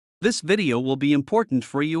This video will be important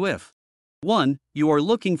for you if 1. You are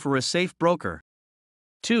looking for a safe broker.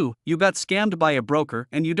 2. You got scammed by a broker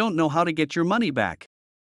and you don't know how to get your money back.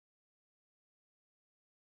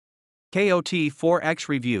 KOT Forex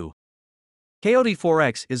Review. KOT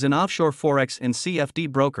Forex is an offshore Forex and CFD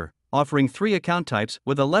broker, offering 3 account types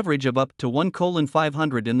with a leverage of up to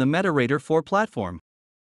 1:500 in the MetaRater 4 platform.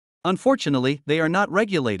 Unfortunately, they are not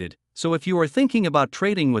regulated, so if you are thinking about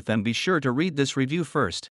trading with them, be sure to read this review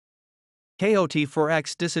first. KOT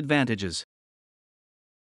Forex Disadvantages.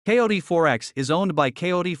 KOT Forex is owned by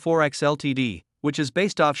KOT Forex Ltd., which is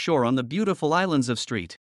based offshore on the beautiful islands of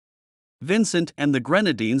St. Vincent and the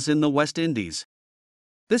Grenadines in the West Indies.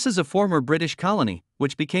 This is a former British colony,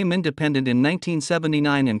 which became independent in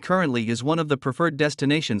 1979 and currently is one of the preferred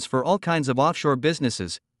destinations for all kinds of offshore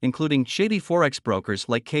businesses, including shady Forex brokers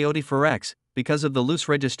like KOT Forex, because of the loose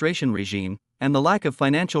registration regime and the lack of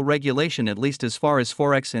financial regulation, at least as far as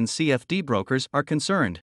Forex and CFD brokers are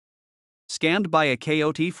concerned. Scammed by a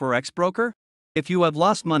KOT Forex broker? If you have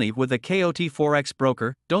lost money with a KOT Forex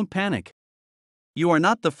broker, don't panic. You are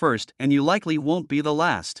not the first and you likely won't be the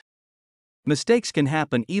last. Mistakes can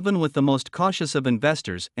happen even with the most cautious of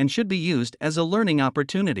investors and should be used as a learning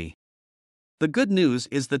opportunity. The good news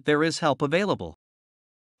is that there is help available.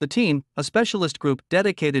 The team, a specialist group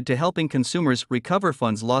dedicated to helping consumers recover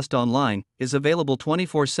funds lost online, is available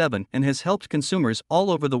 24/7 and has helped consumers all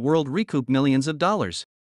over the world recoup millions of dollars.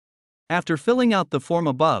 After filling out the form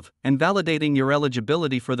above and validating your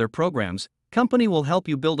eligibility for their programs, company will help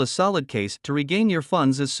you build a solid case to regain your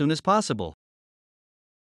funds as soon as possible.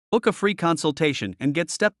 Book a free consultation and get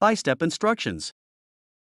step-by-step instructions.